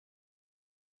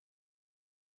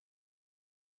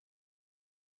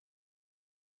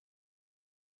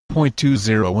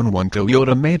2011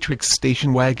 Toyota Matrix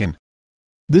station wagon.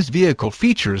 This vehicle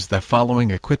features the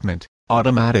following equipment: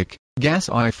 automatic, gas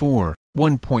I4,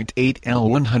 1.8L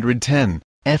 110,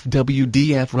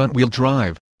 FWD front-wheel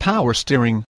drive, power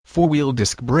steering, 4-wheel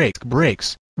disc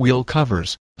brakes, wheel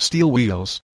covers, steel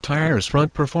wheels, tires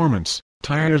front performance,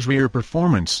 tires rear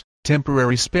performance,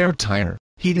 temporary spare tire,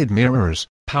 heated mirrors,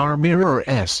 power mirror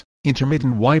S,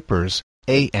 intermittent wipers,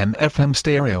 AM/FM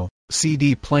stereo,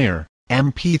 CD player,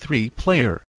 MP3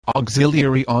 player,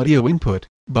 auxiliary audio input,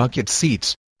 bucket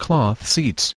seats, cloth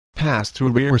seats,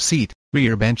 pass-through rear seat,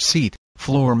 rear bench seat,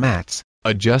 floor mats,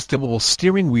 adjustable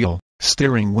steering wheel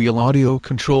audio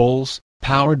controls,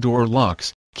 power door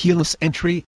locks, keyless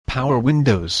entry, power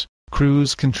windows,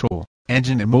 cruise control,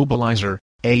 engine immobilizer,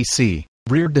 AC,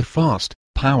 rear defrost,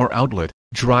 power outlet,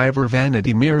 driver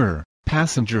vanity mirror,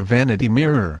 passenger vanity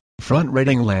mirror, front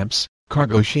reading lamps,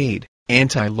 cargo shade,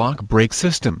 anti-lock brake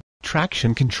system,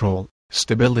 traction control,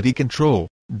 stability control,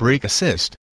 brake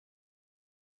assist,